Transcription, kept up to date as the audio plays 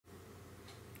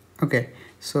Okay,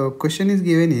 so question is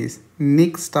given is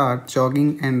Nick start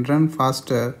jogging and run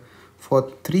faster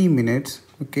for 3 minutes.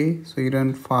 Okay, so he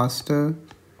run faster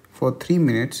for 3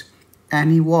 minutes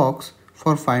and he walks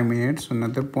for 5 minutes. So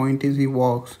another point is he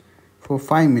walks for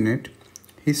 5 minutes.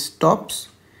 He stops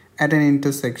at an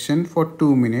intersection for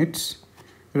 2 minutes.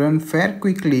 Run fair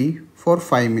quickly for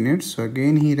 5 minutes. So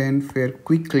again he ran fair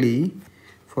quickly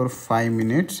for 5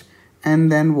 minutes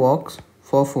and then walks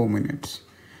for 4 minutes.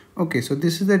 Okay, so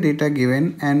this is the data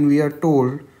given and we are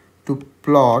told to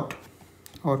plot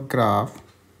or graph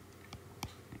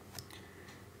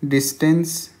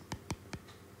distance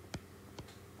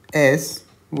s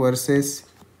versus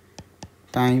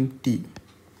time t.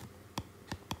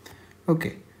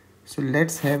 Okay, so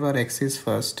let's have our axis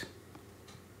first.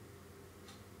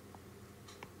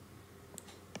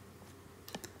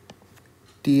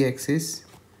 T axis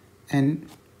and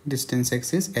distance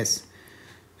axis s.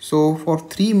 So for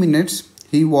 3 minutes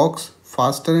he walks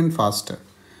faster and faster.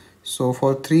 So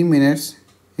for 3 minutes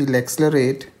he'll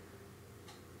accelerate.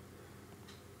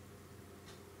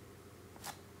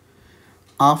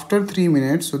 After 3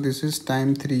 minutes, so this is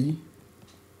time 3.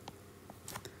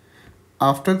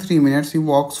 After 3 minutes he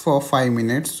walks for 5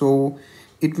 minutes. So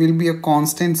it will be a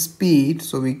constant speed.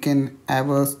 So we can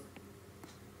have a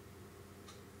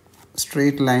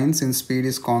straight line since speed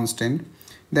is constant.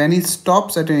 Then he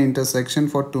stops at an intersection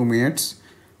for 2 minutes.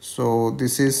 So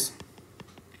this is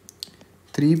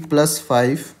 3 plus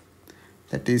 5,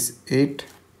 that is 8.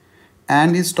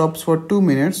 And he stops for 2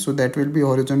 minutes. So that will be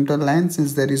horizontal line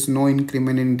since there is no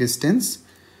increment in distance.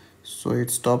 So it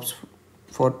stops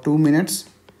for 2 minutes.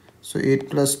 So 8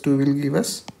 plus 2 will give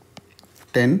us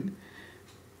 10.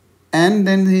 And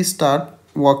then he start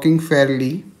walking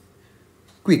fairly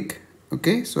quick.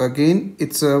 Okay, so again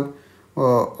it's a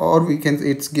or we can,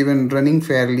 it's given running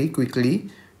fairly quickly.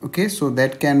 Okay, so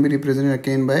that can be represented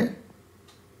again by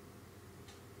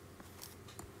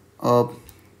a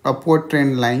upward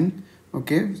trend line.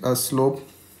 Okay, a slope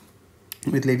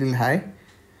with little high,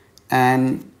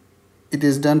 and it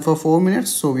is done for 4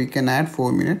 minutes, so we can add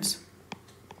 4 minutes.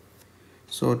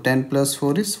 So 10 plus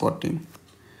 4 is 14.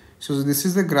 So this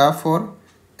is the graph for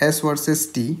S versus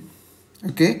T.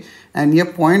 Okay, and here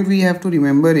point we have to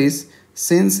remember is,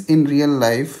 since in real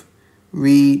life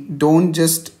we don't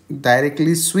just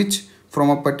directly switch from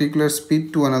a particular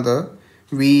speed to another,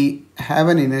 we have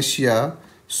an inertia.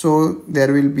 So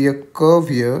there will be a curve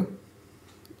here,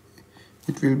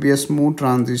 it will be a smooth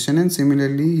transition, and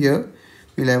similarly here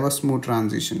we'll have a smooth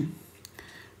transition.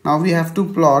 Now we have to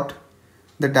plot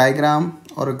the diagram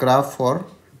or a graph for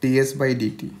ds by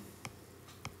dt.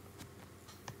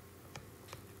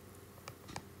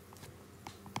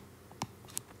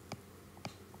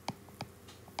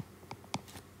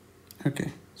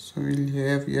 Okay, so we'll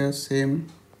have here same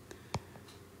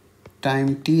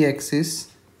time t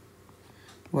axis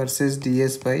versus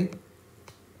ds by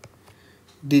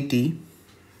dt.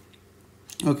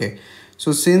 Okay,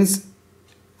 so since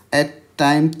at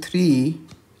time 3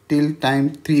 till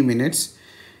time 3 minutes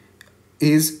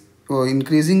is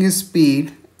increasing his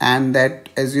speed, and that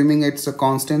assuming it's a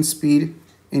constant speed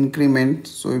increment,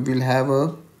 so we will have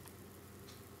a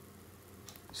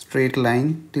straight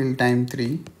line till time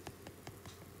 3.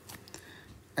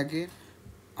 Again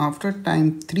after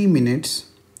time 3 minutes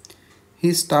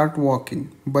he start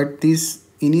walking, but this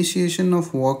initiation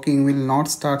of walking will not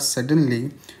start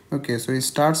suddenly. Okay, so he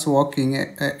starts walking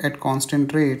at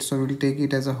constant rate, so we'll take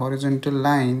it as a horizontal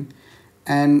line,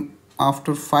 and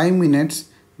after 5 minutes,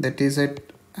 that is at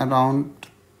around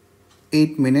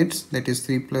 8 minutes, that is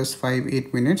 3 plus 5,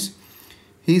 8 minutes,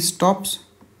 he stops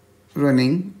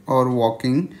running or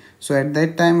walking. So at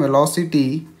that time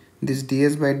velocity, this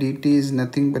ds by dt is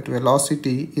nothing but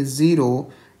velocity is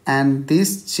 0, and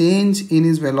this change in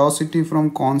his velocity from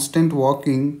constant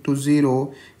walking to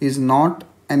 0 is not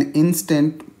an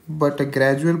instant but a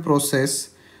gradual process.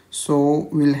 So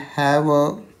we'll have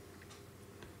a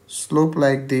slope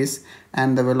like this,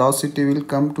 and the velocity will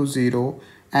come to 0,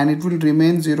 and it will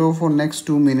remain 0 for next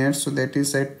 2 minutes. So that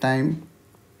is at time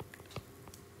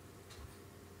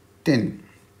 10.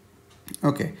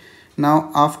 Okay,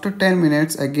 now after 10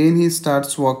 minutes again he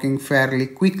starts walking fairly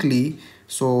quickly.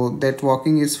 So that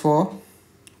walking is for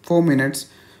 4 minutes.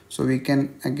 So we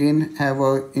can again have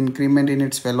a increment in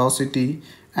its velocity,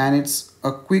 and it's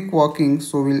a quick walking,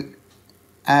 so we'll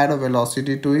add a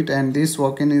velocity to it, and this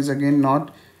walking is again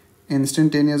not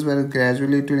instantaneous, where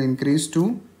gradually it will increase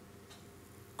to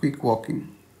quick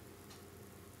walking.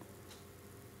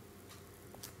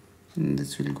 And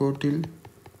this will go till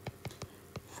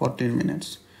 14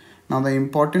 minutes. Now the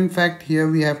important fact here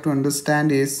we have to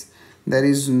understand is there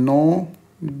is no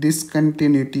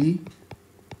discontinuity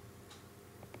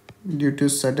due to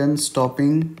sudden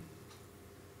stopping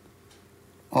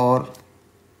or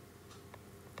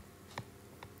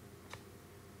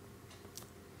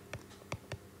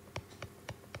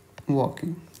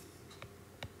walking.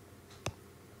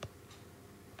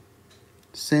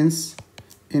 Since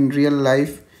in real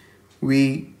life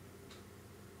we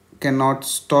cannot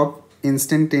stop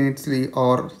instantaneously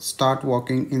or start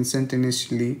walking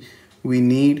instantaneously,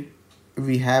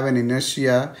 we have an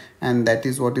inertia, and that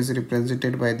is what is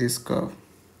represented by this curve.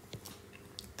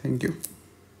 Thank you.